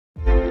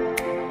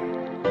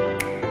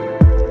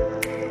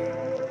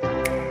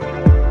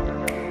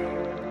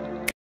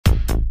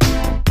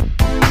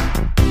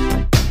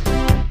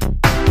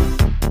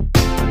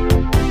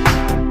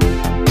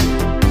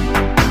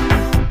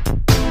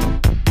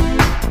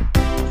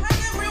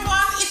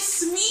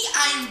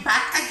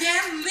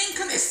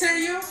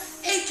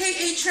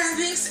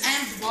Trendings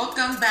and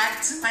welcome back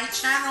to my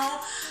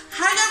channel.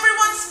 Hi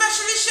everyone,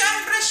 especially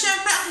syempre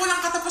ang walang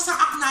katapusang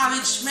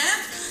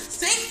acknowledgement.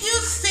 Thank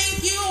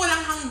you, walang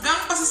hanggang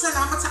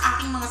pasasalamat sa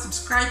aking mga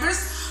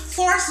subscribers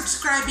for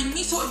subscribing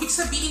me. So ibig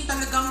sabihin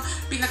talagang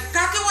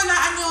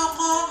pinagkatiwalaan niyo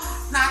ako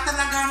na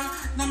talagang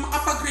na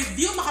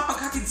makapag-review,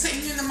 makapaghatid sa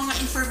inyo ng mga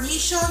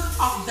information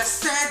of the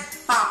said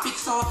topic.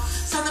 So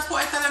sana po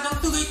ay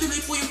talagang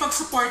tuloy-tuloy po yung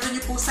pag-suporta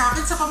niyo po sa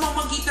akin sa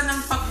pamamagitan ng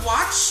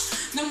pag-watch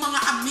ng mga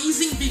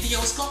amazing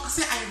videos ko,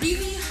 kasi I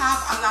really have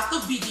a lot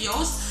of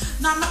videos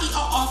na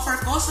mai-offer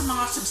ko sa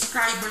mga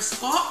subscribers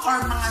ko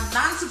or mga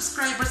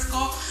non-subscribers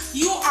ko.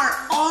 You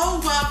are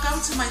all welcome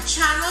to my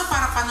channel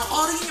para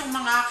panoorin yung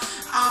mga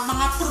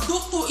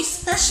produkto,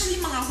 especially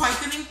mga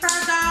whitening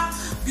product,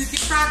 beauty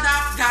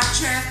product,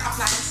 gadget,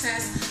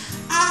 appliances.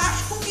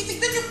 Kung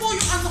titignan niyo po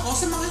yung ko,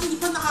 sa mga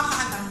hindi pa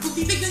nakakaalam, kung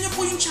titignan niyo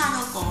po yung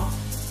channel ko,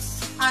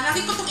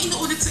 lagi ko itong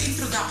inuulit sa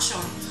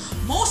introduction.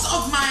 Most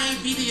of my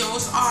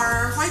videos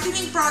are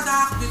whitening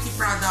product, beauty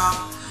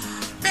product.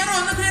 Pero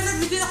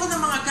nagre-review din ako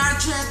ng mga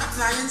gadget,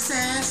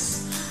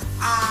 appliances,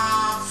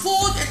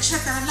 food,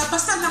 etc.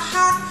 Basta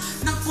lahat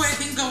ng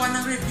pwedeng gawa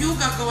ng review,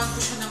 gagawan ko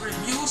siya ng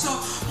review. So,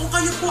 kung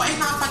kayo po ay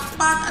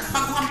napadpad at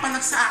baguhan pa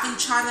lang sa aking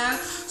channel,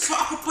 so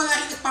ako pala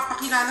ay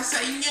nagpapakilala sa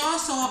inyo.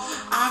 So,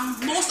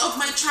 most of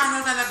my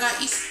channel talaga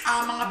is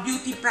mga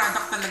beauty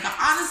product talaga.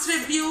 Honest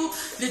review,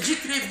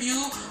 legit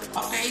review.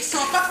 Okay, so,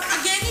 but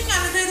again, yun nga,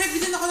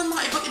 nagre-review din ako ng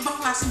mga iba't ibang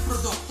klaseng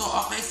produkto.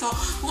 Okay, so,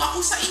 kung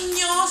ako sa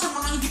inyo, sa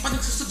mga hindi pa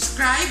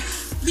nagsusubscribe,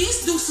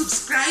 please do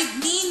subscribe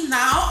me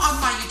now on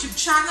my YouTube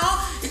channel.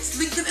 It's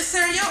linked in this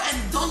area, and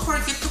don't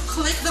forget to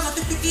click the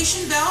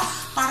notification bell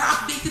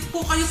para updated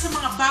po kayo sa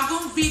mga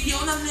bagong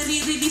video na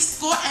nire-release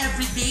ko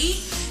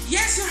everyday.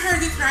 Yes, you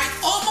heard it right.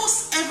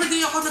 Almost everyday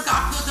ako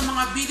nag-upload ng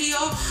mga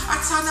video, at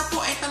sana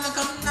po ay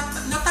talagang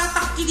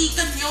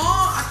natatangkilikan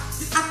nyo at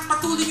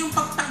patuloy yung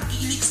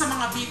pagtangkilik sa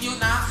mga video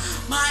na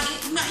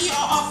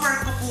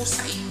mai-offer ko po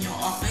sa inyo.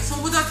 Okay, so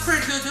without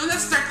further ado,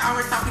 let's start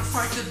our topic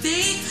for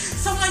today.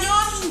 So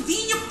ngayon,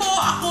 hindi po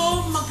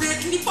ako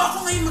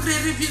ngayon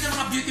magre-review ng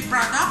mga beauty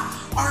product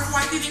or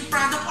whitening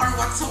product or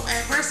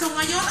whatsoever. So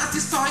ngayon, as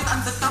you saw it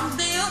on the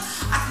thumbnail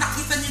at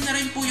nakita niyo na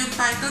rin po yung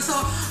title, so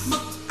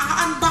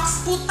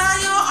mag-unbox po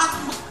tayo at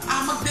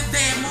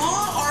magde-demo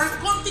or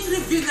konting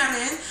review na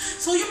rin.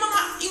 So yung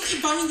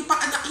iba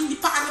hindi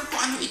pa alam po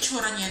ano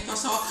itsura nito.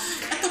 So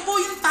ito po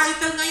yung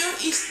title ngayon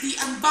is the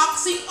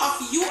unboxing of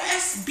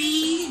USB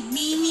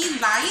mini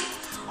light,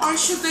 or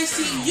should I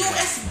say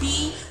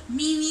USB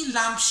mini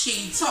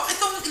lampshade. So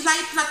itong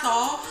light na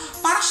to,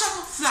 para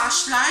siyang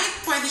flashlight,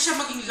 pwede siya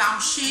maging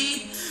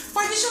lampshade,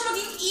 pwede siya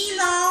maging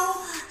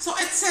ilaw, so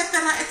etc.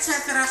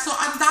 So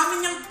ang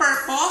dami niyang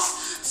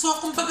purpose. So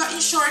kumbaga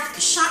in short,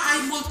 siya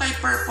ay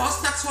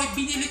multi-purpose. That's why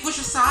binili ko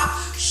siya sa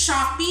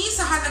Shopee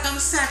sa halagang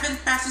 7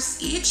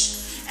 pesos each.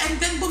 And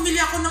then bumili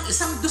ako ng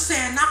isang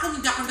dosena kung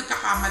hindi ako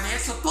nagkakamali.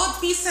 So 12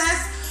 pieces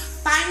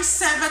times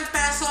 7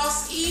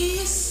 pesos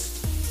is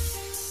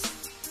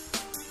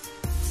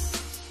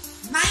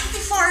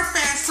 94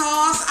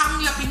 pesos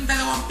ang 12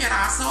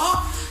 piraso.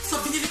 So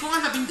binili ko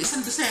nga 11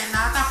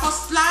 dosena.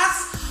 Tapos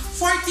plus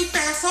 40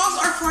 pesos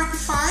or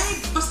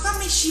 45. Basta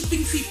may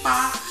shipping fee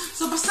pa.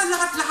 So basta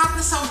lahat-lahat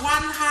na sa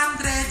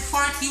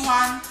 141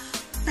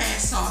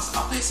 pesos.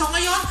 Okay, so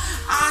ngayon,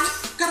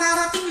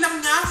 kararating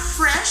lang niya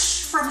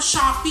fresh from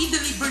Shopee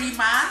delivery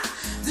man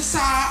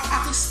sa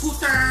aking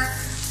scooter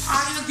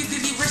yung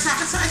nagdi-deliver sa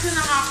akin. So ito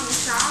na nga po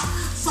siya.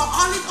 So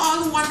all in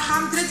all,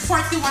 141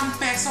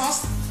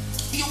 pesos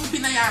yung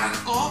binayaran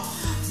ko.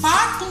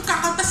 But kung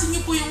kakantasin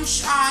niyo po yung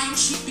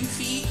shipping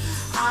fee,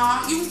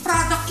 yung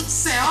product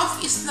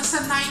itself is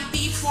nasa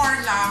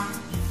 94 lang.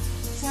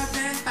 7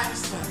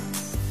 times 12.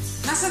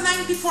 Nasa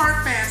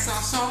 94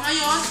 pesos. So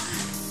ngayon,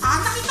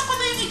 nakita ko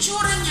na yung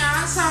itsura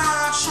niya sa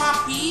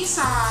Shopee,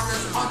 sa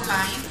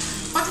online.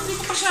 But hindi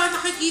ko pa siya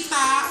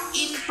nakikita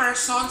in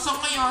person. So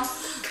ngayon,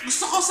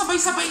 gusto ko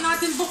sabay-sabay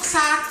natin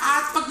buksan,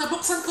 at pag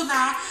nabuksan ko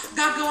na,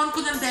 gagawan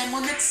ko ng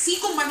demo. Let's see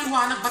kung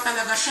maliwanag ba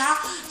talaga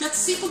siya. Let's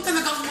see kung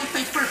talagang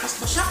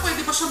multi-purpose ba siya.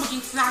 Pwede ba siya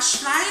maging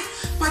flashlight?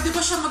 Pwede ba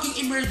siya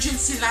maging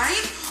emergency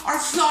light? Or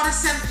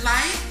fluorescent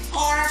light?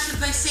 Or should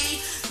I say,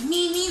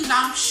 mini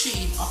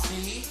lampshade?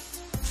 Okay?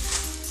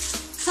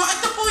 So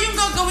ito po yung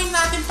gagawin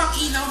natin pang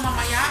ilaw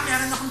mamaya.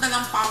 Meron akong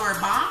dalang power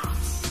bank.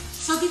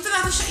 So dito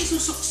natin siya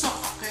isusuksok.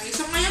 Okay?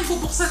 So ngayon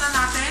bubuksan na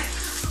natin.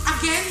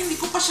 Again, hindi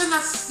ko pa siya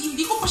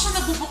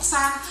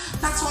nabubuksan.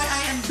 That's why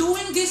I am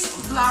doing this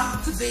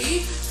vlog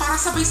today para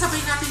sabay-sabay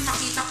natin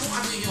makita kung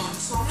ano yun.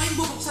 So ngayon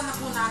bubuksan na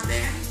po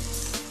natin.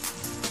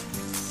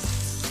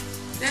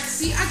 Let's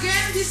see.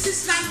 Again, this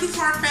is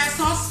 94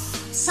 pesos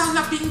sa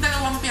 12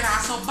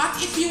 piraso. But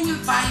if you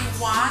will buy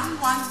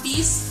one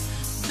piece,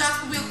 that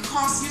will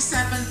cost you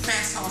 7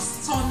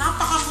 pesos. So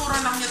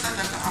napakamura lang niya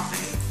talaga.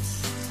 Okay.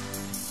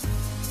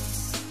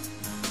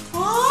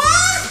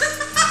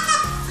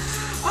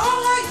 Oh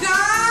my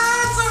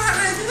God! So,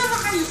 ready na ba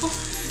kayo?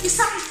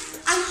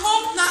 I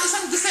hope na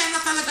isang dosena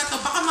talaga to.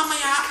 Baka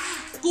mamaya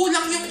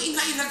kulang yung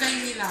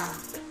inailagay nila.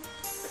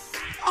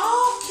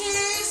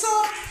 Okay.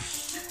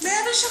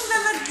 meron siyang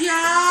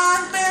lalagyan,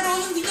 pero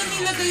hindi niya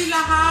nilagay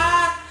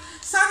lahat.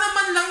 Sana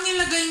man lang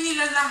nilagay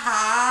nila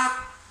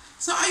lahat.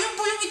 So, ayun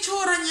po yung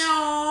itsura niya,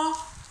 oh.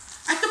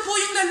 Ito po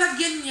yung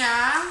lalagyan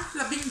niya,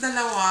 12.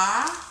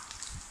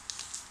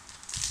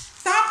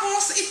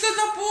 Tapos, ito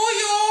na po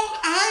yung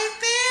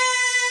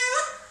item.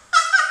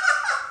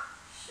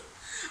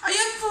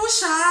 Ayan po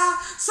siya.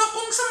 So,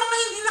 kung sa mga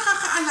hindi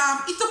nakakaalam,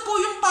 ito po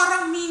yung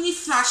parang mini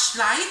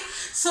flashlight.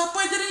 So,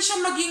 pwede rin siya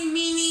maging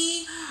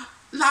mini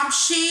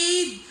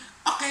lampshade.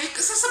 Okay?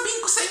 Sasabihin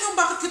ko sa inyo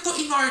bakit ko ito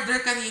in-order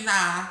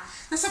kanina.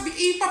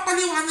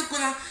 Ipapaliwanag ko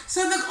lang.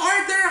 So,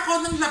 nag-order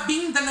ako ng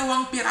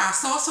 12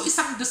 piraso. So,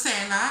 1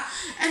 dosena.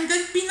 And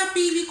then,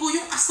 pinapili ko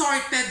yung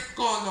assorted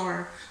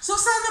color. So,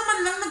 sana man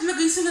lang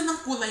naglagay sila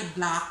ng kulay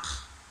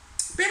black.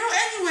 Pero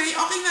anyway,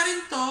 okay na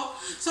rin to.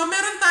 So,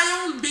 meron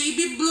tayong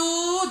baby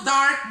blue,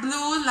 dark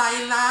blue,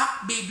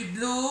 lilac, baby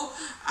blue,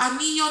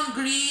 neon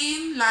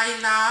green,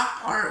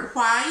 lilac, or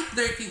white,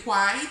 dirty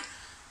white,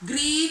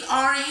 green,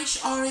 orange.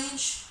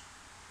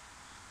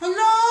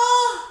 Hala!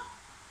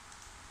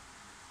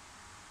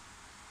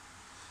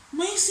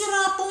 May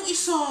sira pong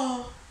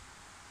isa.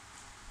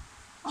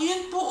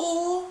 Ayan po,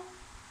 oh.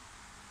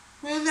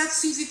 Well, let's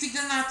see.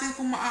 Titignan natin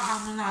kung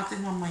maaano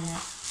natin mamaya.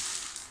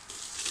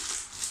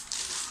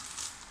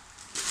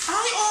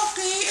 Ay,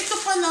 okay. Ito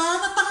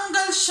pala.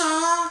 Natanggal siya.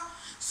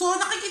 So,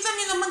 nakikita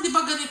niyo naman, di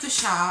ba ganito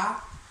siya?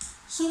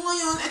 So,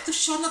 ngayon, ito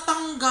siya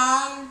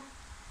natanggal.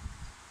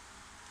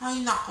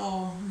 Ay,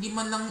 nako. Hindi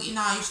man lang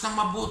inayos ng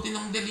mabuti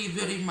ng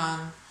delivery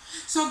man.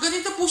 So,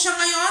 ganito po siya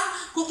ngayon.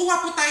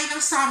 Kukuha po tayo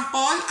ng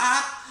sample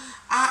at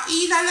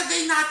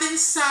ilalagay natin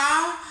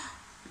sa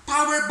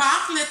power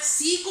bank. Let's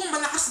see kung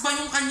malakas ba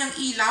yung kanyang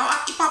ilaw.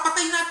 At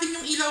ipapatay natin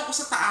yung ilaw ko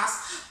sa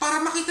taas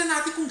para makita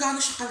natin kung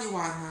gaano siya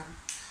kaliwanag.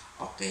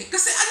 Okay?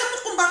 Kasi alam mo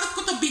kung bakit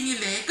ko to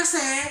binili?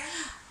 Kasi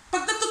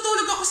pag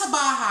natutulog ako sa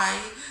bahay,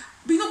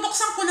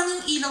 binubuksan ko lang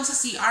yung ilaw sa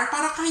CR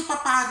para kahit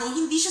papano,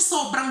 hindi siya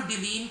sobrang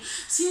dilim.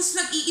 Since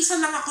nag-iisa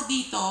lang ako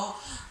dito,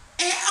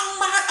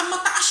 ang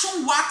mataas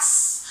yung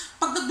watts.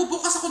 Pag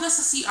nagbubukas ako na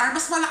sa CR,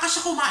 mas malakas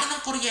siya kumain ng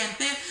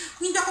kuryente.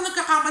 Kung hindi ako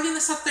nagkakamali na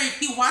sa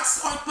 30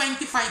 watts or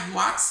 25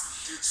 watts.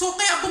 So,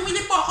 kaya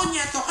bumili po ako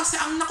nito kasi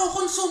ang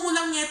nakukonsumo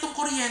lang nitong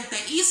kuryente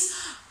is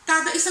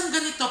kada isang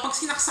ganito, pag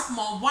sinaksak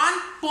mo,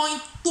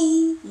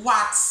 1.2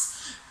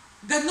 watts.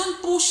 Ganun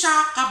po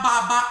siya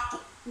kababa.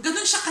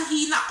 Ganun siya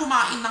kahina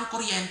kumain ng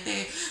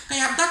kuryente.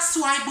 Kaya that's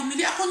why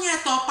bumili ako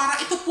nito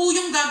para ito po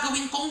yung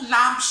gagawin kong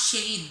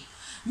lampshade.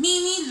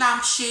 Mini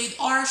lampshade,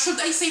 or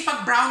should I say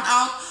pag brown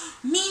out,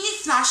 mini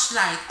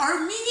flashlight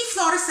or mini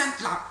fluorescent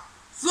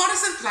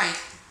light.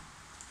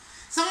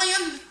 So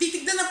ngayon,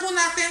 titignan na po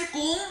natin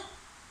kung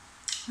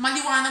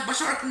maliwanag ba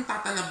siya or kung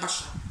tatalab ba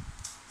siya.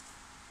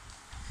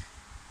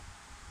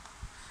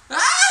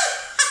 Ah!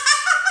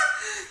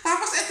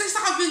 Tapos ito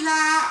sa kabila.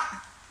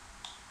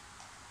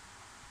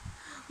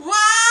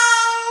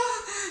 Wow!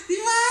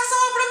 Diba?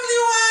 Sobrang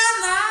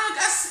liwanag.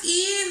 As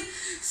in.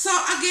 So,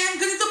 again,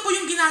 ganito po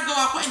yung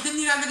ginagawa ko. And then,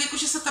 nilalagay ko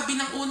siya sa tabi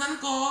ng unan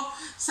ko,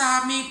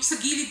 sa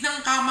gilid ng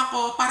kama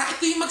ko, para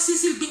ito yung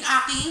magsisilbing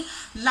aking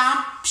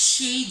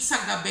lampshade sa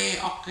gabi.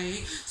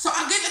 Okay? So,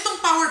 again, itong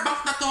power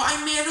bank na to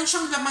ay meron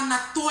siyang laman na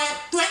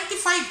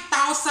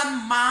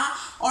 25,000 mAh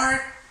or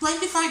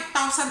 25,000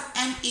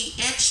 mAh.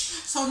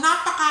 So,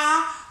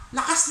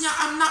 lakas niya,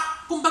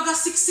 kumbaga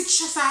siksik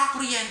siya sa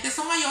kuryente.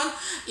 So, ngayon,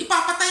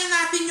 ipapatay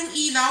natin yung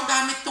ilaw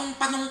gamit tong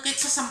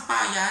panungkit sa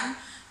sampayan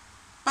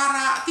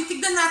para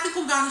titignan natin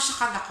kung gaano siya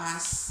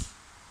kalakas.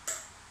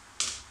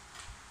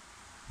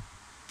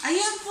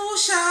 Ayan po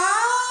siya!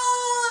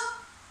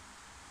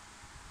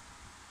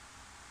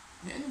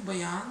 Ano ba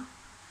yan?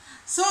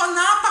 So,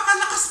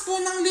 napakalakas po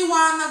ng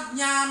liwanag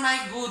niya.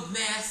 My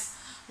goodness.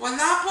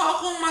 Wala po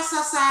akong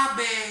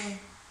masasabi.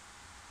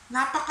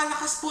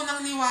 Napakalakas po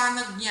ng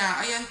liwanag niya.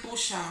 Ayan po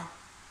siya.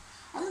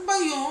 Ano ba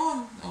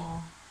yun?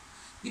 Oh.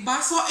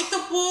 Diba? So,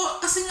 ito po,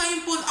 kasi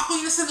ngayon po, ako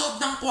yung nasa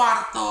loob ng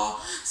kwarto.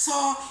 So,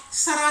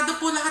 sarado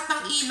po lahat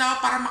ng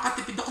ilaw para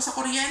makatipid ako sa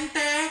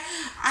kuryente.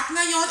 At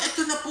ngayon,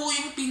 ito na po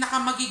yung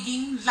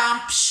pinakamagiging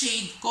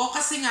lampshade ko.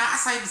 Kasi nga,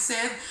 as I've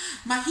said,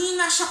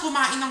 mahina siya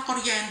kumain ng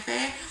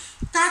kuryente.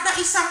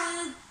 Kada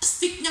isang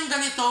stick niyang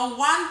ganito,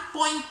 1.2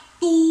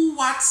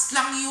 watts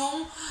lang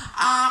yung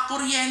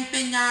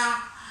kuryente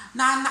niya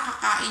na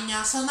nakakain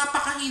niya. So,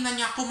 napakahina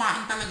niya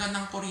kumain talaga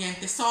ng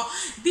kuryente. So,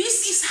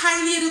 this is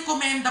highly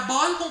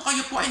recommendable kung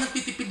kayo po ay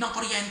nagtitipid ng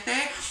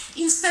kuryente.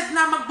 Instead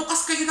na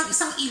magbukas kayo ng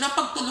isang ilaw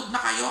pag tulog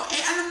na kayo,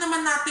 alam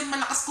naman natin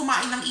malakas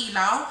kumain ng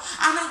ilaw,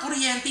 ng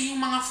kuryente, yung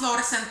mga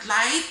fluorescent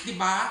light, di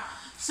ba?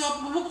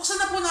 So, bubuksan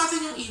na po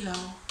natin yung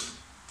ilaw.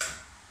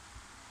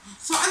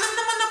 So, alam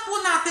naman na po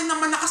natin na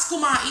malakas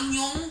kumain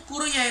yung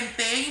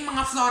kuryente, yung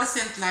mga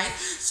fluorescent light.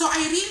 So, I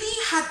really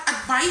had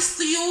advice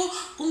to you,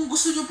 kung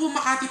gusto nyo po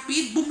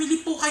makatipid,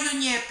 bumili po kayo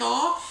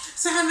nito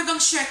sa halagang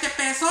 7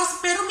 pesos.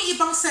 Pero may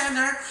ibang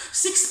seller,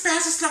 6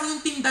 pesos lang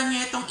yung tinda nyo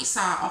itong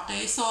isa.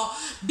 Okay? So,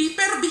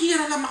 pero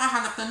bihira lang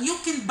makahanap nun. You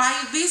can buy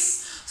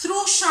this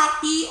through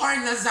Shopee or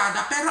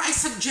Lazada. Pero I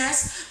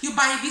suggest you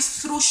buy this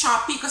through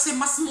Shopee kasi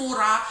mas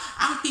mura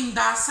ang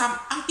tinda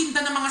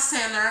ng mga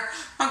seller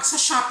pag sa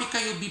Shopee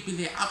kayo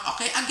bibili.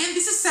 Okay, again,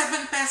 this is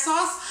 7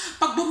 pesos.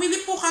 Pag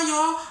bumili po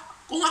kayo,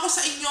 kung ako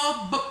sa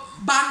inyo,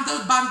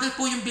 bundle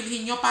po yung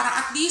bilhin nyo para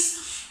at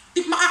least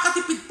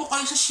makakatipid po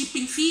kayo sa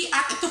shipping fee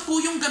at ito po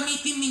yung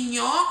gamitin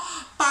ninyo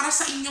para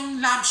sa inyong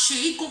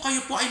lampshade kung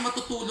kayo po ay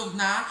matutulog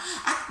na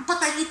at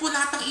patay niyo po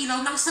lahat ng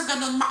ilaw nang sa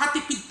ganun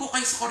makatipid po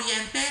kayo sa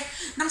kuryente.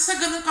 Nang sa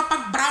ganun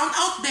kapag brown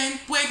out din,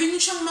 pwede niyo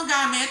siyang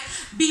magamit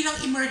bilang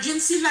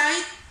emergency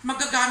light,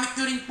 magagamit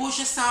niyo rin po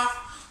siya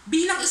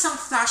bilang isang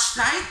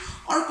flashlight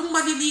or kung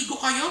maliligo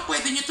kayo,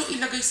 pwede niyo to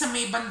ilagay sa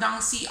may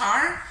bandang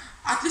CR.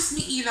 At least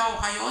may ilaw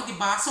kayo, di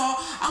ba? So,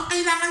 ang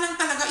kailangan lang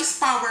talaga is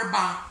power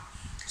bank.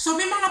 So,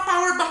 may mga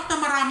power bank na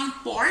maraming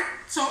port.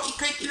 So,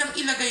 kahit ilang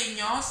ilagay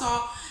nyo.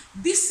 So,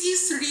 this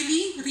is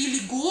really,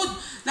 really good.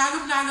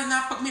 Lalo-lalo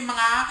na pag may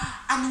mga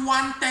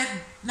unwanted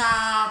na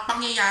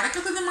pangyayari.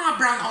 Katulad ng mga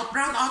brownout,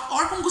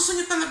 or kung gusto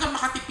nyo talaga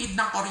makatipid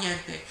ng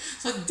kuryente.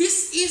 So,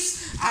 this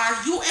is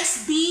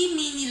USB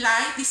mini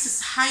light. This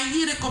is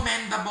highly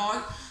recommendable.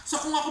 So,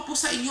 kung ako po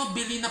sa inyo,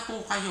 bili na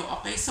po kayo.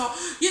 Okay? So,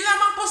 yun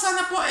lamang po.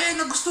 Sana po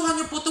nagustuhan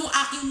nyo po itong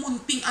aking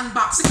munting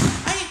unboxing.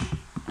 Ay!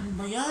 Ano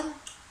ba yan?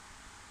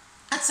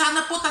 At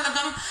sana po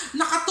talagang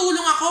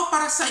nakatulong ako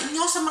para sa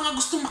inyo sa mga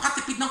gustong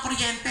makatipid ng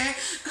kuryente.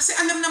 Kasi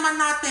alam naman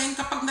natin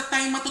kapag na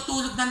tayo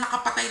matutulog na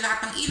nakapatay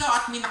lahat ng ilaw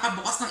at may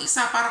nakabukas ng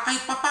isa para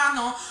kahit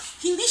papano,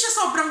 hindi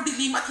siya sobrang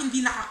dilim at hindi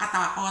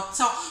nakakatakot.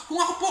 So,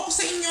 kung ako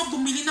sa inyo,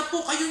 bumili na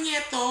po kayo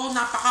nito.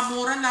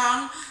 Napakamura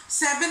lang.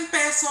 7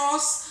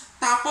 pesos.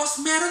 Tapos,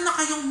 meron na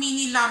kayong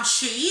mini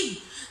lampshade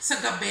sa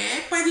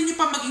gabi. Pwede nyo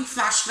pa maging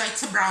flashlight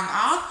sa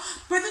brownout.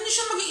 Pwede nyo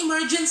siya maging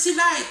emergency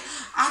light.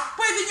 At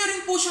pwede nyo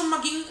rin po siyang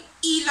maging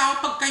ilaw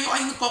pag kayo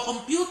ay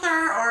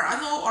nagko-computer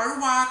or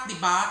what, di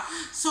ba?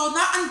 So,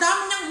 ang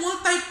dami niyang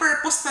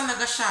multi-purpose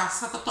talaga siya,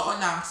 sa totoo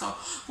lang. So,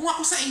 kung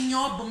ako sa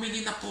inyo,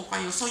 bumili na po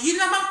kayo. So, yun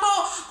naman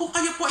po. Kung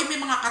kayo po ay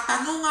may mga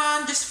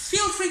katanungan, just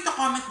feel free to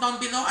comment down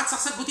below at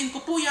sasagutin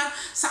ko po yan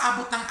sa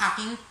abot ng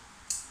aking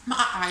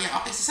makakaya.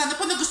 Okay, so sana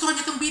po nagustuhan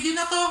niyo itong video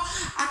na to.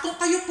 At kung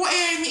kayo po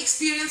may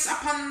experience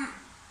upon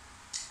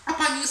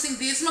using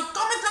this,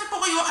 mag-comment lang po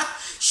kayo at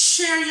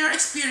share your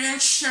experience,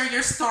 share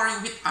your story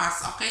with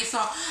us. Okay, so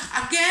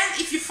again,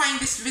 if you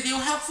find this video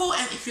helpful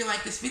and if you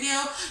like this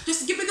video,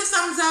 just give it a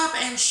thumbs up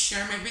and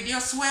share my video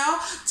as well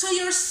to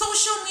your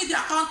social media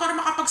account para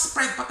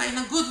makapag-spread pa tayo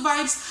ng good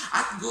vibes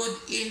at good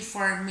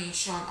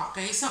information.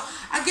 Okay, so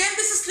again,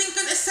 this is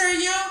Lincoln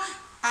Eserio.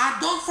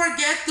 Don't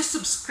forget to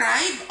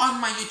subscribe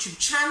on my YouTube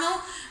channel.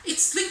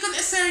 It's Lincoln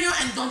Eserio,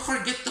 and don't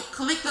forget to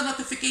click the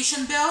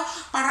notification bell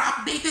para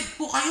updated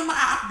po kayo,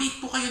 ma-update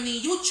po kayo ni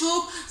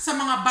YouTube sa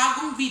mga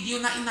bagong video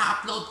na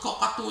ina-upload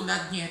ko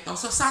katulad nito.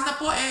 So sana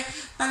po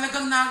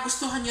talagang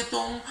nagustuhan niyo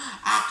tong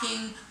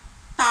aking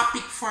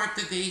topic for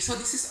today. So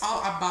this is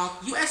all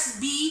about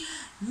USB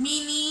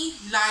mini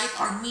light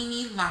or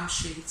mini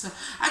lampshade. So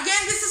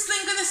again, this is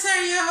Lincoln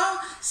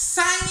Eserio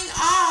signing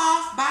off.